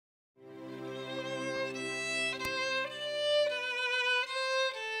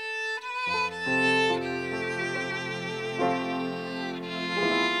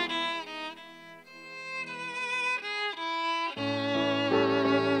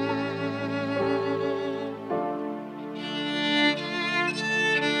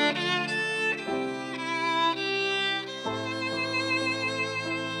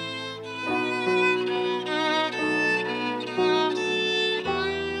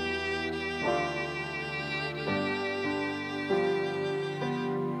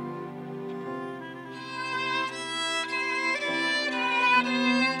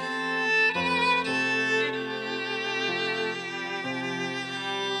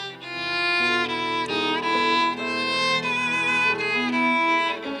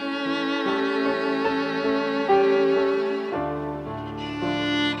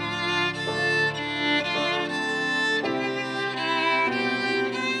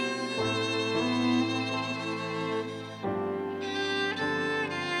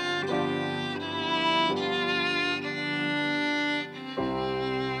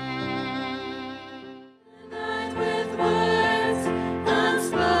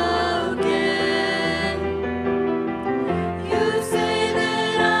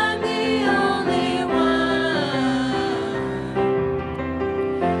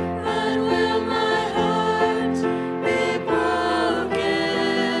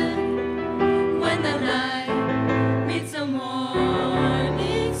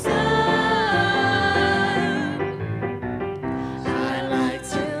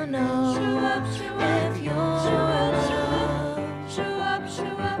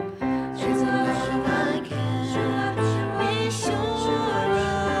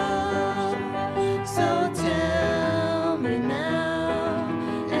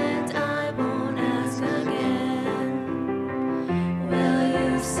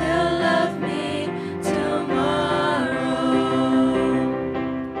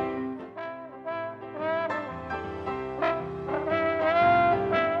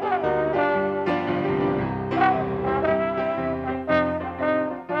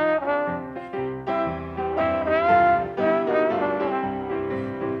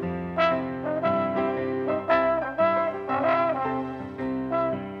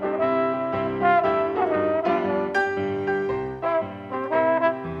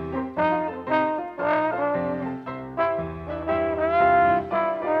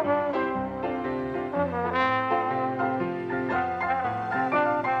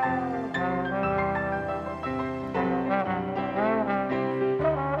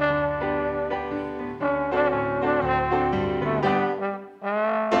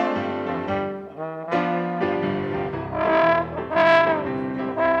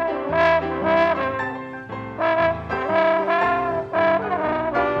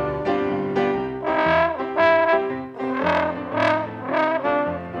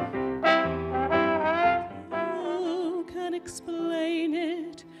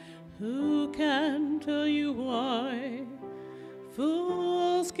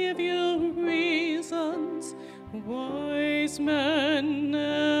Fools give you reasons wise men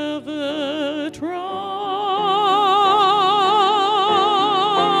never try.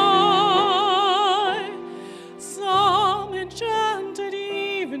 Some enchanted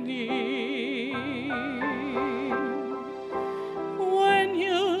evening, when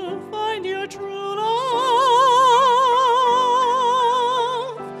you find your true love,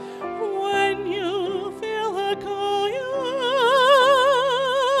 when you feel her call you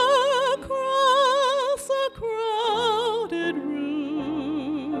across a crowded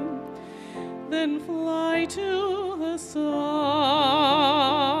room, then fly to her side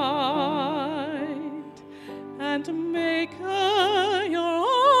and make her your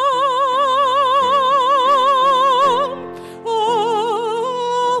own.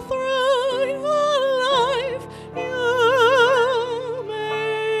 All through your life you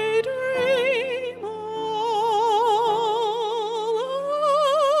may dream all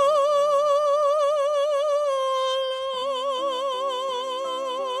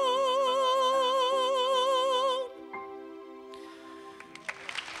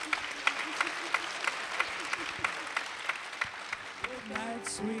Good night,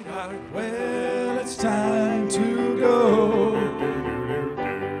 sweetheart. Well, it's time to go.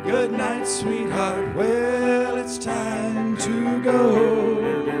 Good night, sweetheart. Well, it's time to go.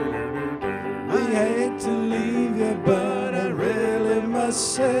 We hate to leave you, but I really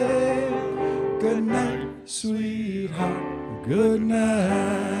must say, good night, sweetheart. Good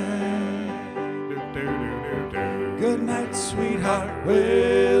night. Good night, sweetheart.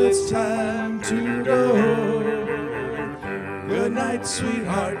 Well, it's time to go. Good night,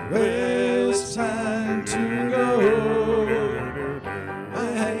 sweetheart. Well, it's time to go. I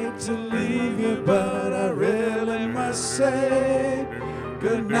hate to leave you, but I really must say,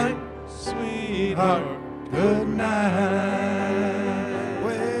 good night, sweetheart. Good night.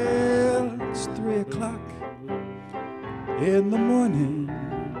 Well, it's 3 o'clock in the morning.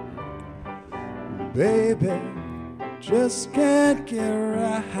 Baby, just can't get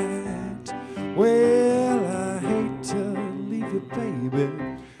right. Well, I hate to leave you, baby.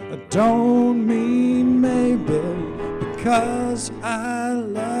 I don't mean maybe, because I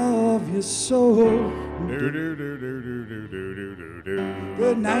love you so.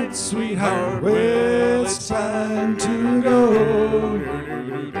 Good night, sweetheart. Well, it's time to go.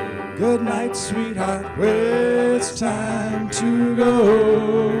 Good night, sweetheart. Well, it's time to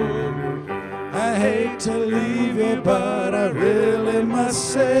go. I hate to leave you, but I really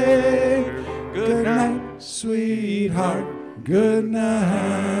must say, good night, sweetheart. Good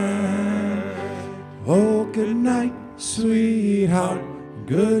night. Oh, good night, sweetheart.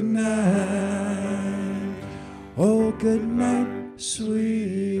 Good night. Oh, good night,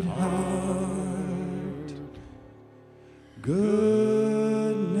 sweetheart.